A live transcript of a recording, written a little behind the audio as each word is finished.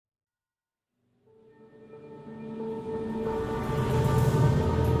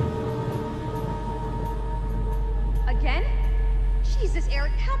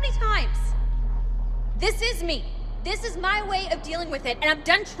How many times? This is me. This is my way of dealing with it, and I'm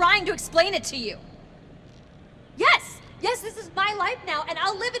done trying to explain it to you. Yes! Yes, this is my life now, and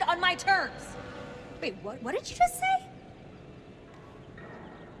I'll live it on my terms. Wait, what did you just say?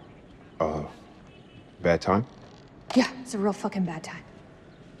 Bad time? Yeah, it's a real fucking bad time.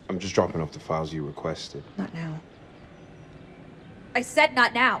 I'm just dropping off the files you requested. Not now. I said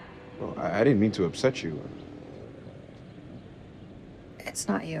not now. Well, I didn't mean to upset you. It's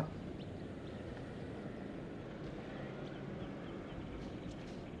not you.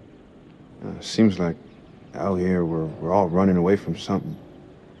 Seems like out here we're all running away from something.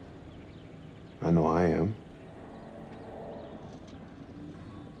 I know I am.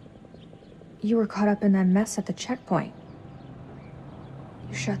 You were caught up in that mess at the checkpoint.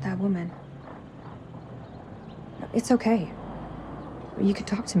 You shot that woman. It's okay. You can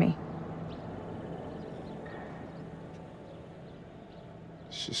talk to me.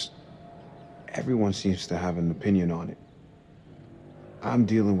 It's just everyone seems to have an opinion on it. I'm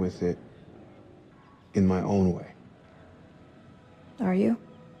dealing with it in my own way. Are you?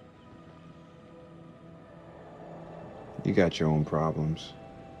 You got your own problems.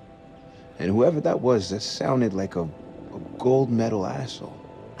 And whoever that was, that sounded like a gold medal asshole.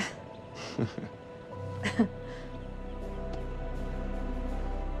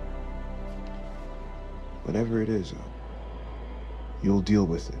 Whatever it is, you'll deal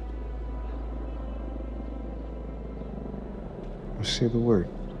with it. Say the word,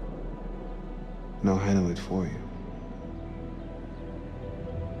 and I'll handle it for you.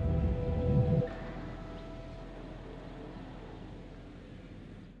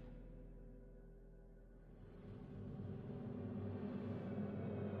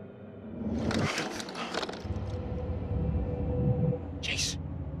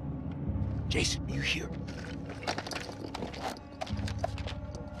 Jason, you here?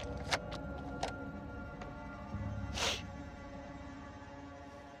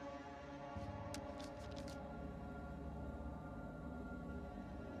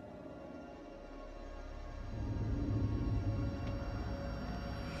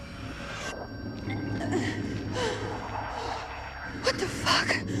 What the fuck?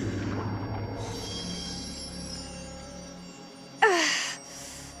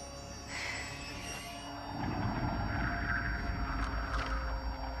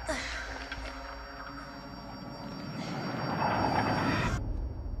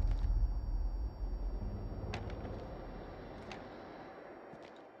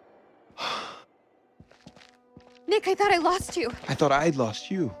 Nick, I thought I lost you. I thought I'd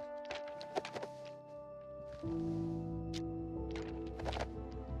lost you.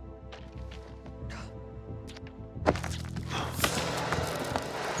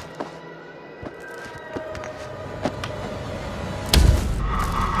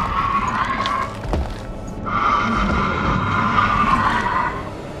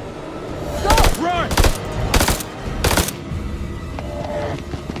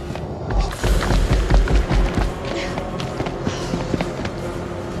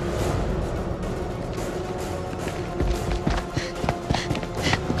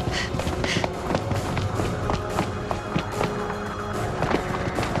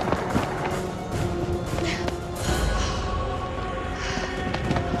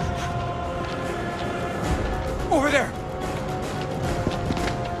 Over there!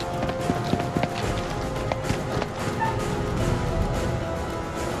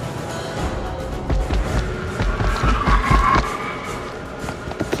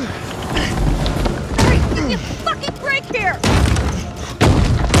 Hurry, give me a fucking break here!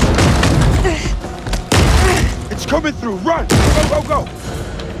 It's coming through! Run! Go, go, go!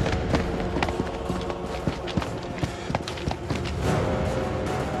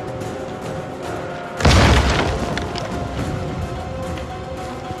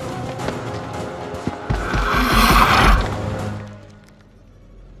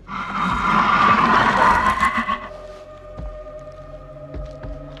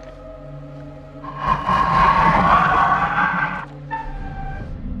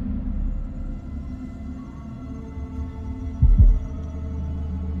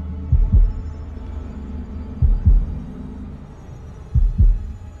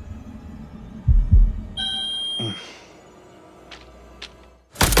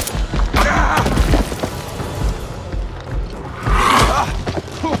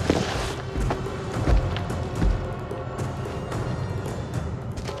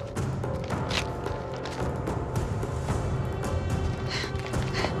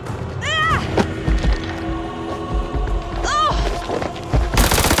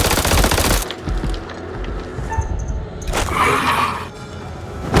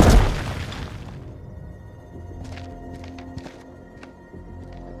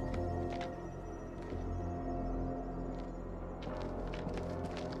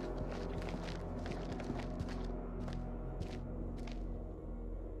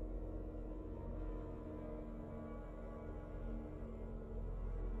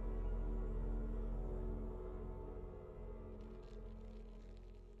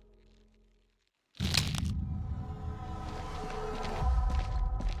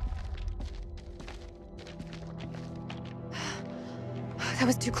 That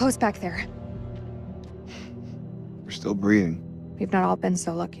was too close back there. We're still breathing. We've not all been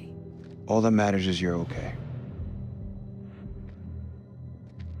so lucky. All that matters is you're okay.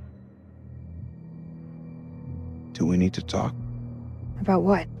 Do we need to talk? About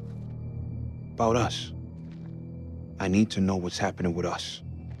what? About us. I need to know what's happening with us.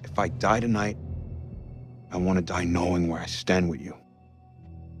 If I die tonight, I want to die knowing where I stand with you.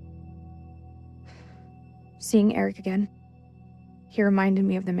 Seeing Eric again, he reminded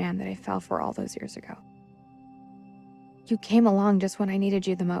me of the man that I fell for all those years ago. You came along just when I needed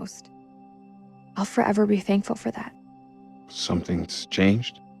you the most. I'll forever be thankful for that. Something's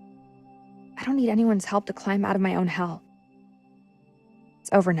changed? I don't need anyone's help to climb out of my own hell. It's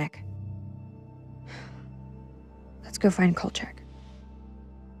over, Nick. Let's go find Kolchak.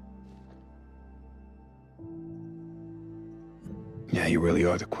 Yeah, you really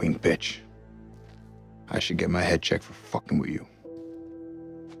are the queen bitch. I should get my head checked for fucking with you.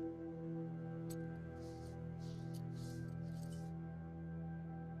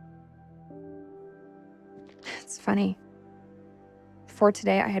 It's funny. Before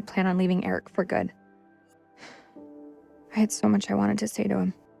today, I had planned on leaving Eric for good. I had so much I wanted to say to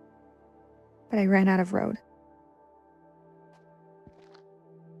him, but I ran out of road.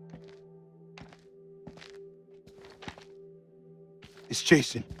 It's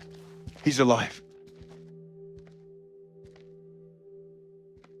Jason. He's alive.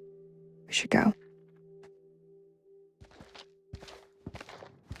 We should go.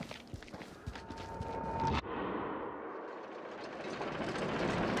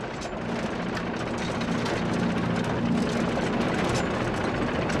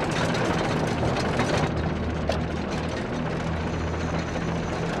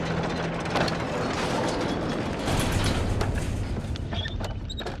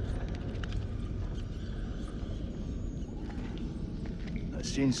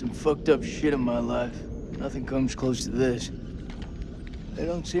 Seen some fucked up shit in my life. Nothing comes close to this. They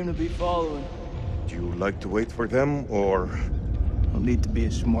don't seem to be following. Do you like to wait for them, or...? Don't need to be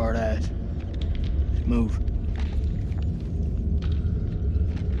a smart ass. Just move.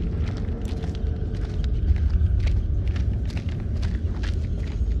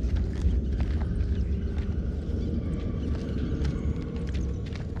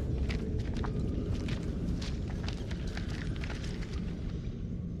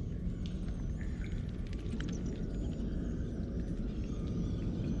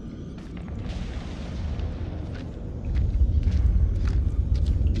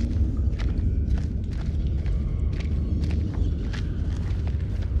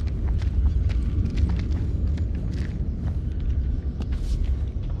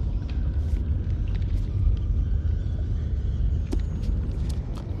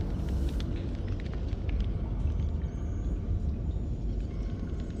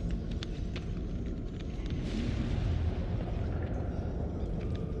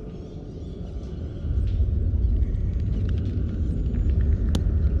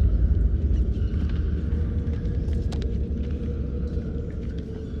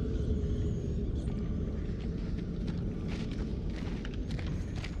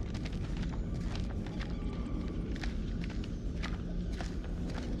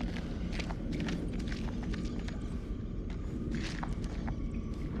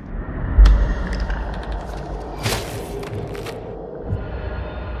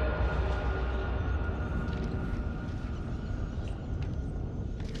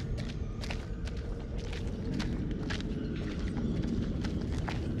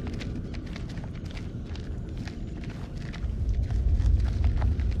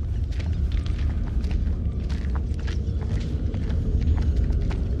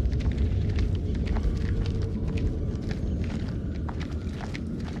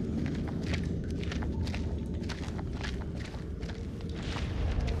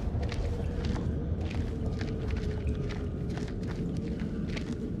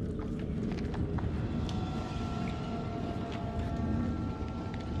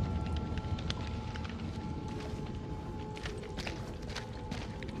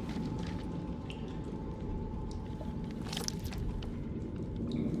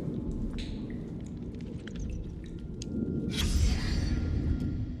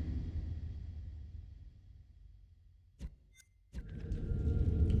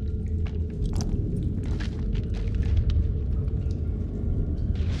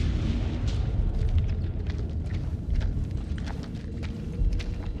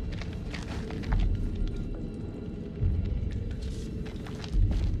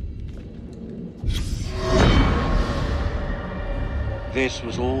 This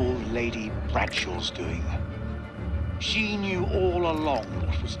was all Lady Bradshaw's doing. She knew all along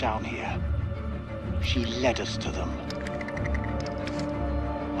what was down here. She led us to them.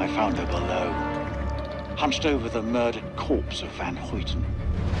 I found her below, hunched over the murdered corpse of Van Hoyten.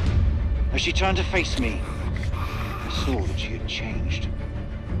 As she turned to face me, I saw that she had changed.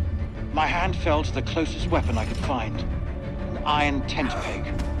 My hand fell to the closest weapon I could find, an iron tent peg.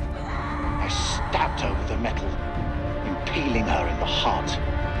 I stabbed her with the metal, impaling her in the heart.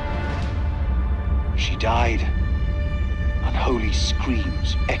 She died. Unholy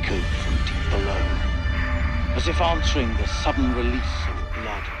screams echoed from deep below, as if answering the sudden release of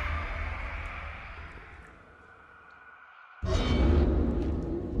blood.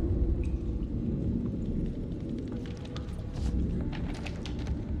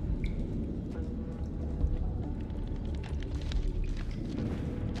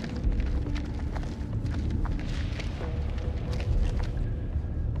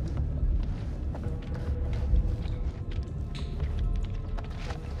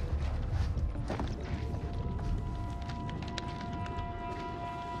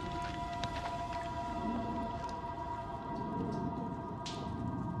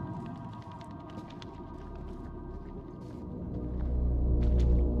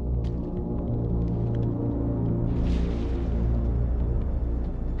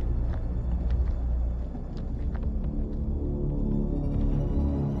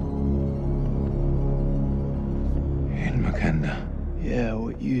 Yeah,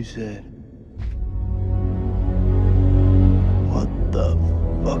 what you said. What the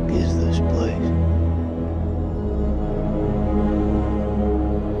fuck is this place?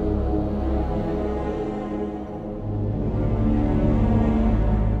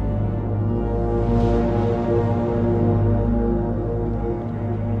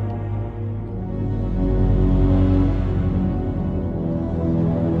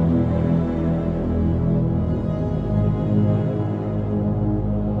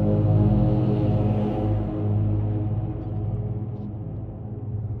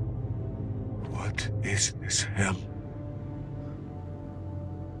 Is this hell?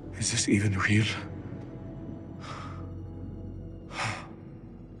 Is this even real?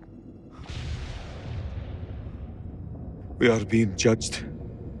 We are being judged.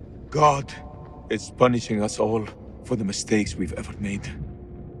 God is punishing us all for the mistakes we've ever made.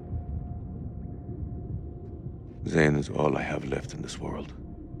 Zayn is all I have left in this world.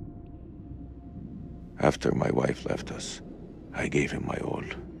 After my wife left us, I gave him my all.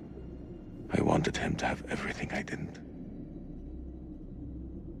 I wanted him to have everything I didn't.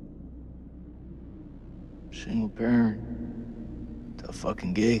 Single parent. Tough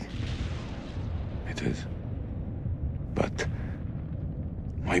fucking gig. It is. But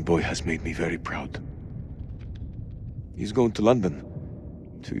my boy has made me very proud. He's going to London,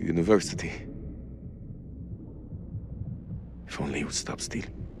 to university. If only he would stop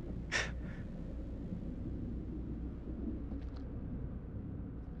stealing.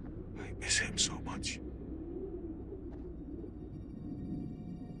 I miss him so much.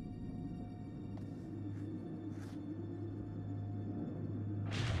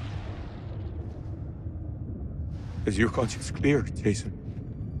 Is your conscience clear, Jason?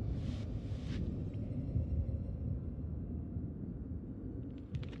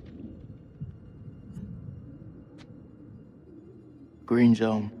 Green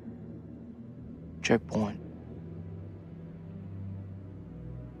zone. Checkpoint.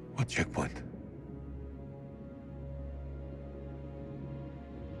 What checkpoint?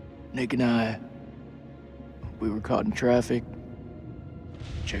 Nick and I, we were caught in traffic.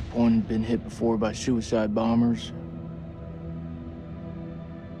 Checkpoint had been hit before by suicide bombers.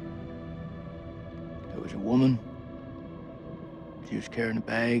 There was a woman. She was carrying a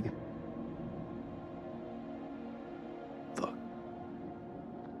bag. Fuck.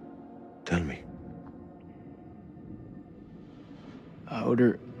 Tell me. I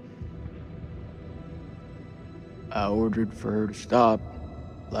ordered for her to stop,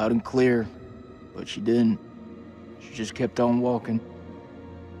 loud and clear, but she didn't. She just kept on walking.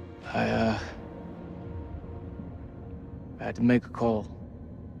 I had to make a call.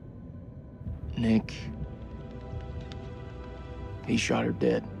 Nick, he shot her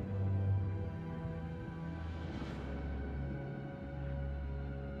dead.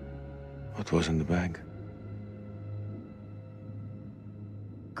 What was in the bag?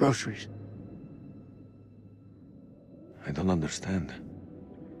 Groceries. I don't understand.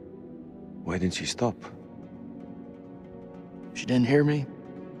 Why didn't she stop? She didn't hear me.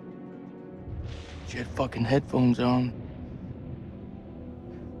 She had fucking headphones on.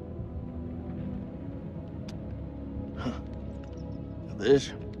 Huh.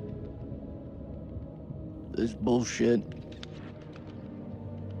 This this bullshit.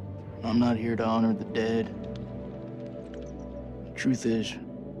 I'm not here to honor the dead. The truth is,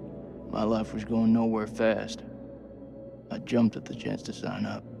 my life was going nowhere fast. I jumped at the chance to sign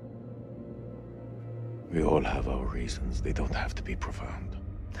up. We all have our reasons. They don't have to be profound.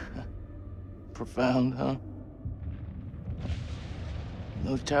 Profound, huh?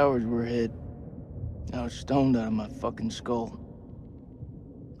 Those towers were hit. I was stoned out of my fucking skull.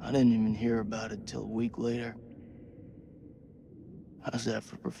 I didn't even hear about it till a week later. How's that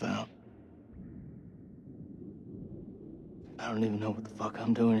for profound? I don't even know what the fuck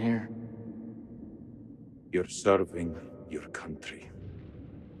I'm doing here. You're serving your country.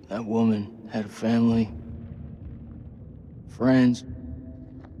 That woman had a family, friends.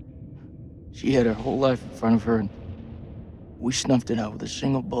 She had her whole life in front of her, and we snuffed it out with a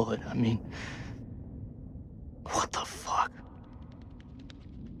single bullet. I mean, what the fuck?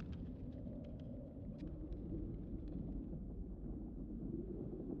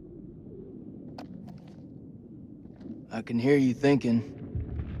 I can hear you thinking.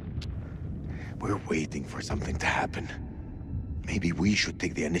 We're waiting for something to happen. Maybe we should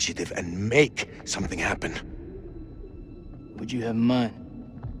take the initiative and make something happen. What'd you have in mind?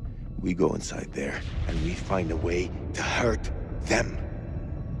 We go inside there, and we find a way to hurt them.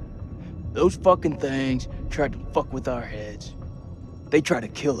 Those fucking things tried to fuck with our heads. They tried to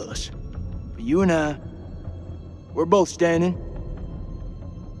kill us. But you and I, we're both standing.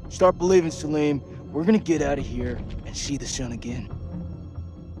 Start believing, Salim. We're gonna get out of here and see the sun again.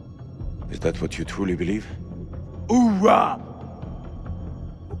 Is that what you truly believe? Hoorah!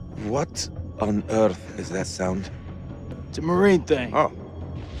 What on earth is that sound? It's a Marine thing. Oh.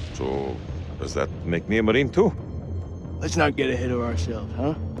 So, does that make me a Marine too? Let's not get ahead of ourselves,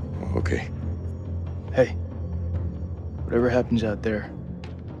 huh? Okay. Hey, whatever happens out there,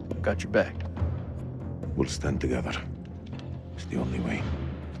 I've got your back. We'll stand together. It's the only way.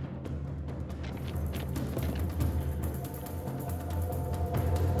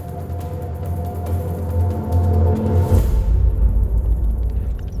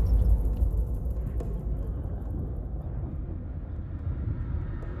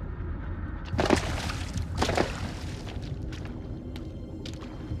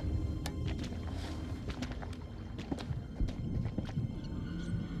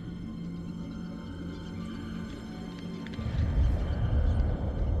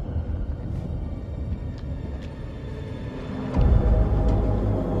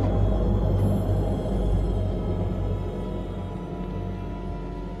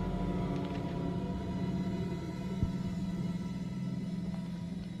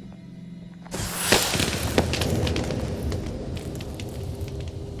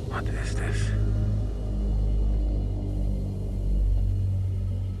 What is this?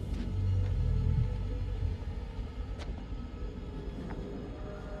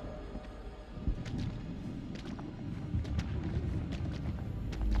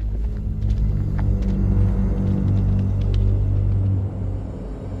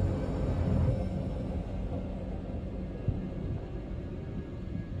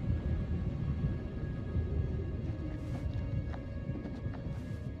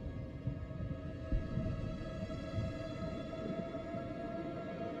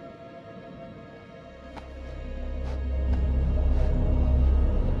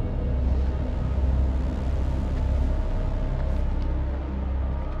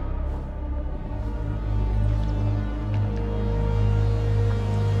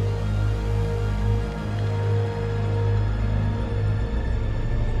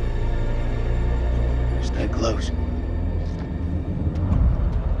 Stay close.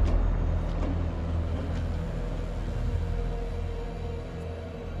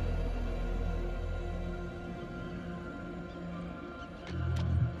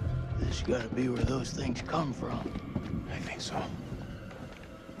 This gotta be where those things come from. I think so.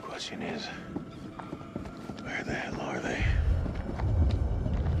 Question is, where the hell are they?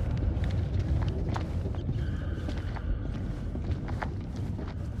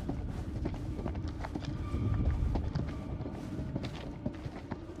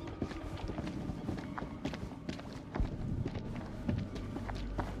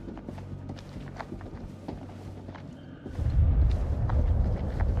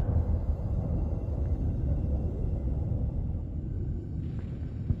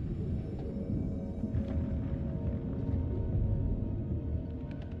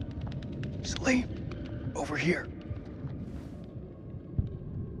 Salim, over here.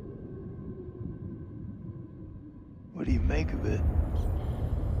 What do you make of it?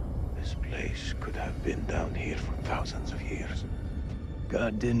 This place could have been down here for thousands of years.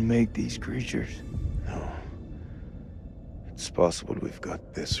 God didn't make these creatures. No, It's possible we've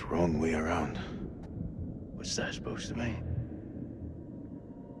got this wrong way around. What's that supposed to mean?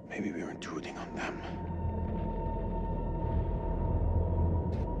 Maybe we're intruding on them.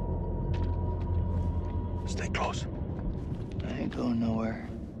 Stay close. I ain't going nowhere.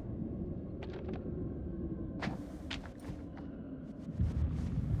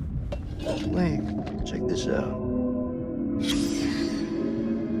 Link, check this out.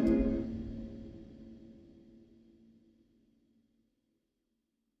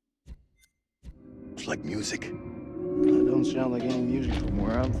 It's like music. That don't sound like any music from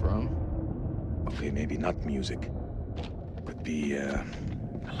where I'm from. Okay, maybe not music. Could be, a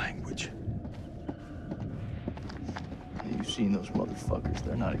language. You've seen those motherfuckers.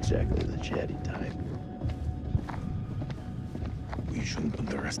 They're not exactly the chatty type. We shouldn't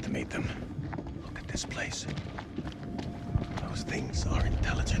underestimate them. Look at this place. Those things are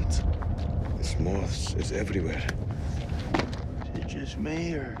intelligent. This moth is everywhere. Is it just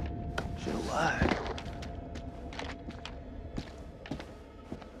me, or is it alive?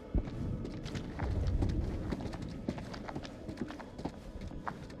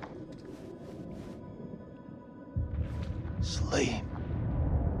 Sleep.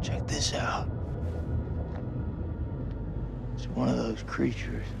 Check this out. It's one of those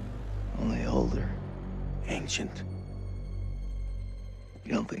creatures, only older. Ancient.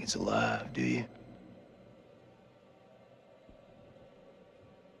 You don't think it's alive, do you?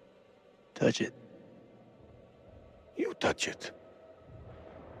 Touch it, You touch it.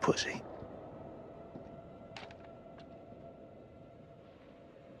 pussy.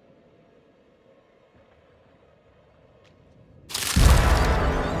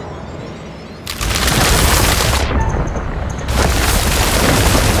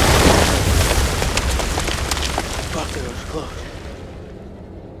 Fuck, that was close.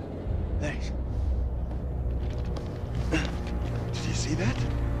 Thanks. Did you see that?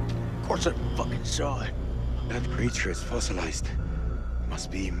 Of course I fucking saw it. That creature is fossilized.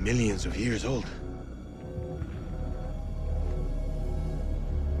 Must be millions of years old.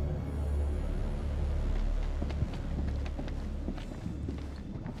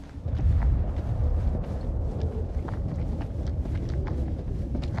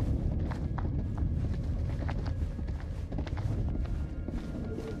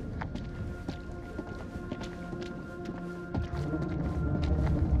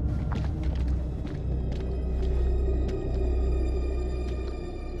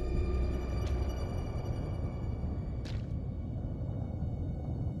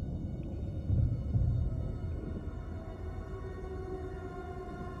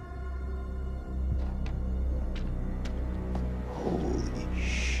 Holy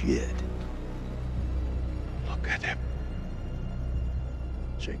shit. Look at him.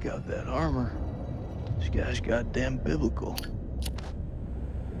 Check out that armor. This guy's goddamn biblical.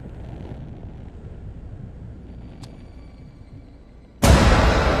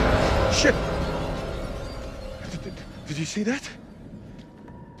 Shit! Did you see that?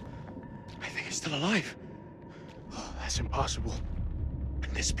 I think he's still alive. Oh, that's impossible.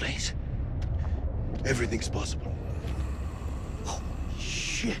 In this place, everything's possible. Holy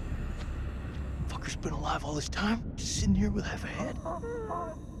shit. Fucker's been alive all this time? Just sitting here with half a head?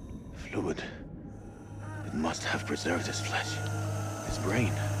 Fluid. It must have preserved his flesh, his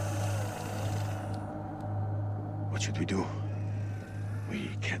brain. What should we do? We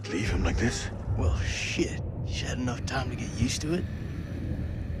can't leave him like this. Well, shit. He's had enough time to get used to it.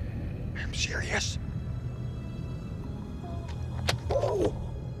 I'm serious. Oh.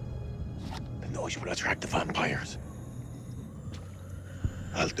 The noise will attract the vampires.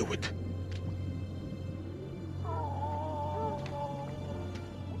 I'll do it.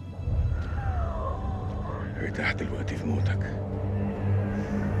 ارتاح دلوقتي في موتك.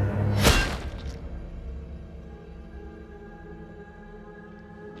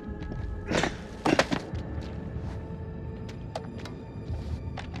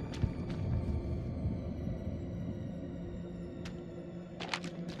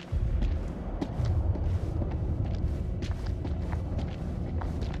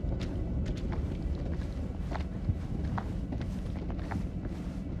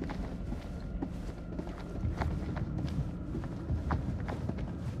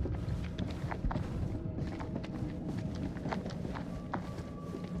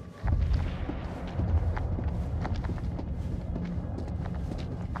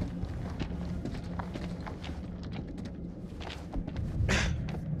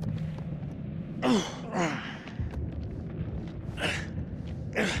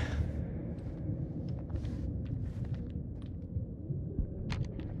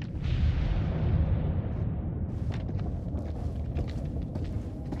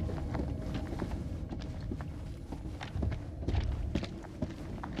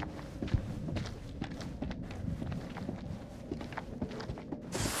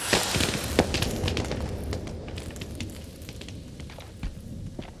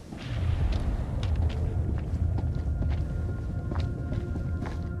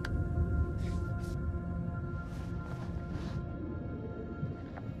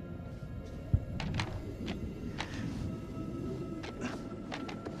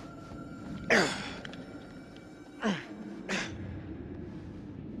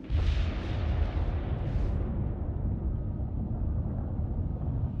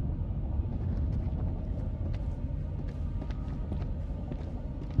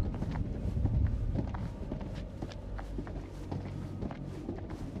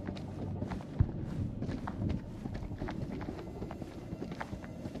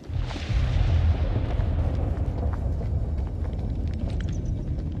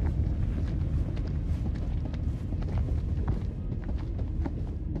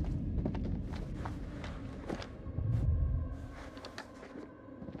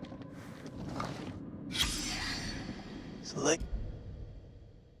 Select.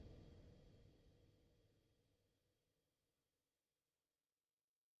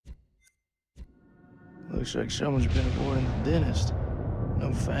 Looks like someone's been avoiding the dentist.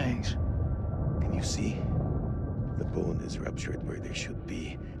 No fangs. Can you see? The bone is ruptured where they should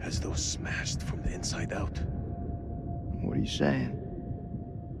be, as though smashed from the inside out. What are you saying?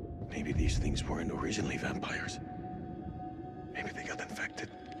 Maybe these things weren't originally vampires. Maybe they got infected.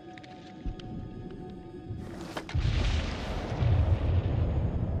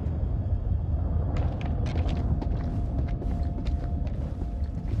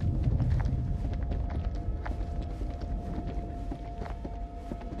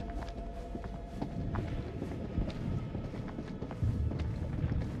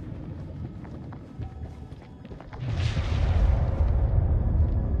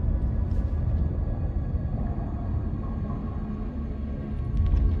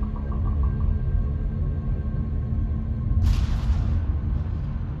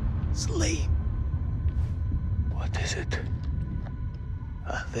 Sleep. What is it?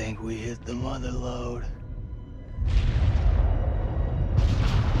 I think we hit the mother lode. You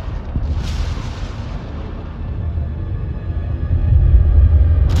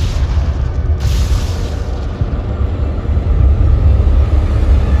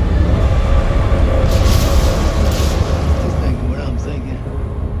thinking what I'm thinking?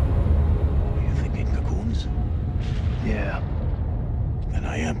 Are you thinking cocoons? Yeah. Then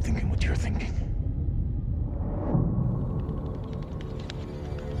I am thinking what you're thinking.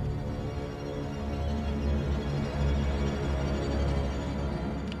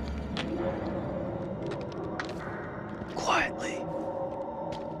 Quietly.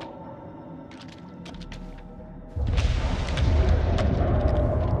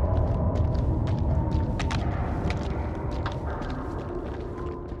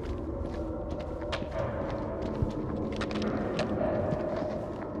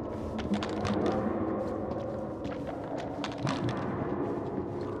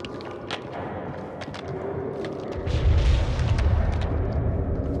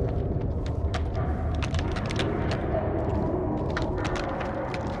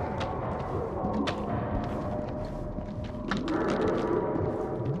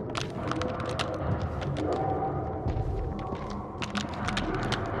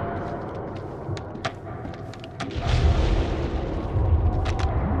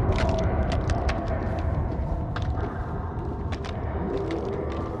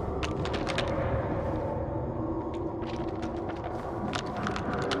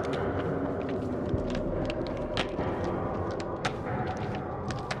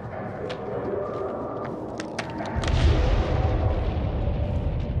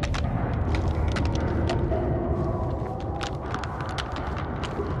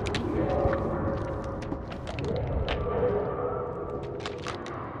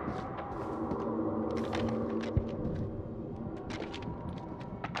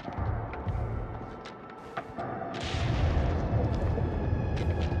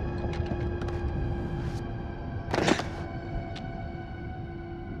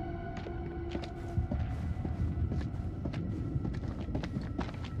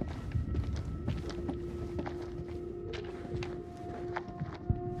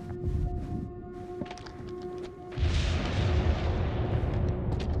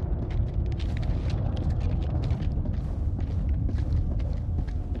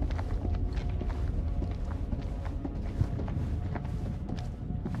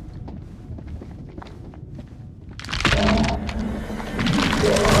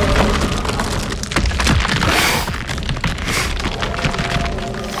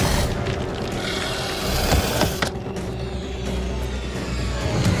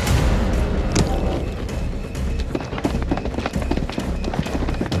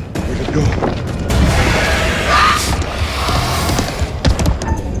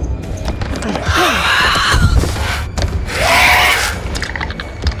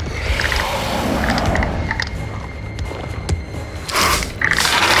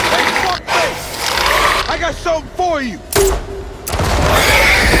 cover you!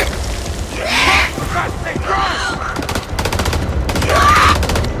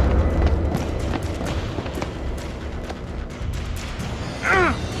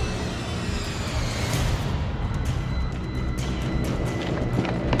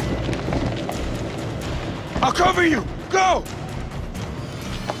 I'll cover you! Go!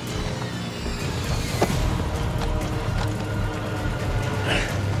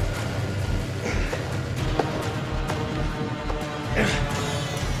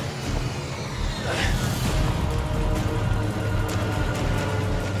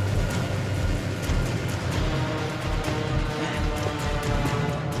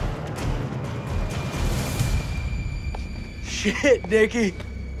 Shit, Nicky.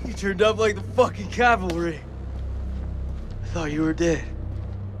 You turned up like the fucking cavalry. I thought you were dead.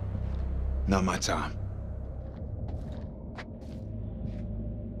 Not my time.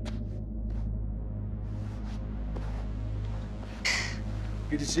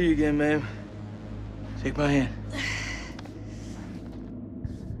 Good to see you again, man. Take my hand.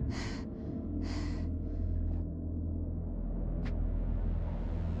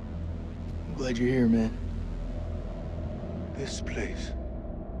 I'm glad you're here, man. This place.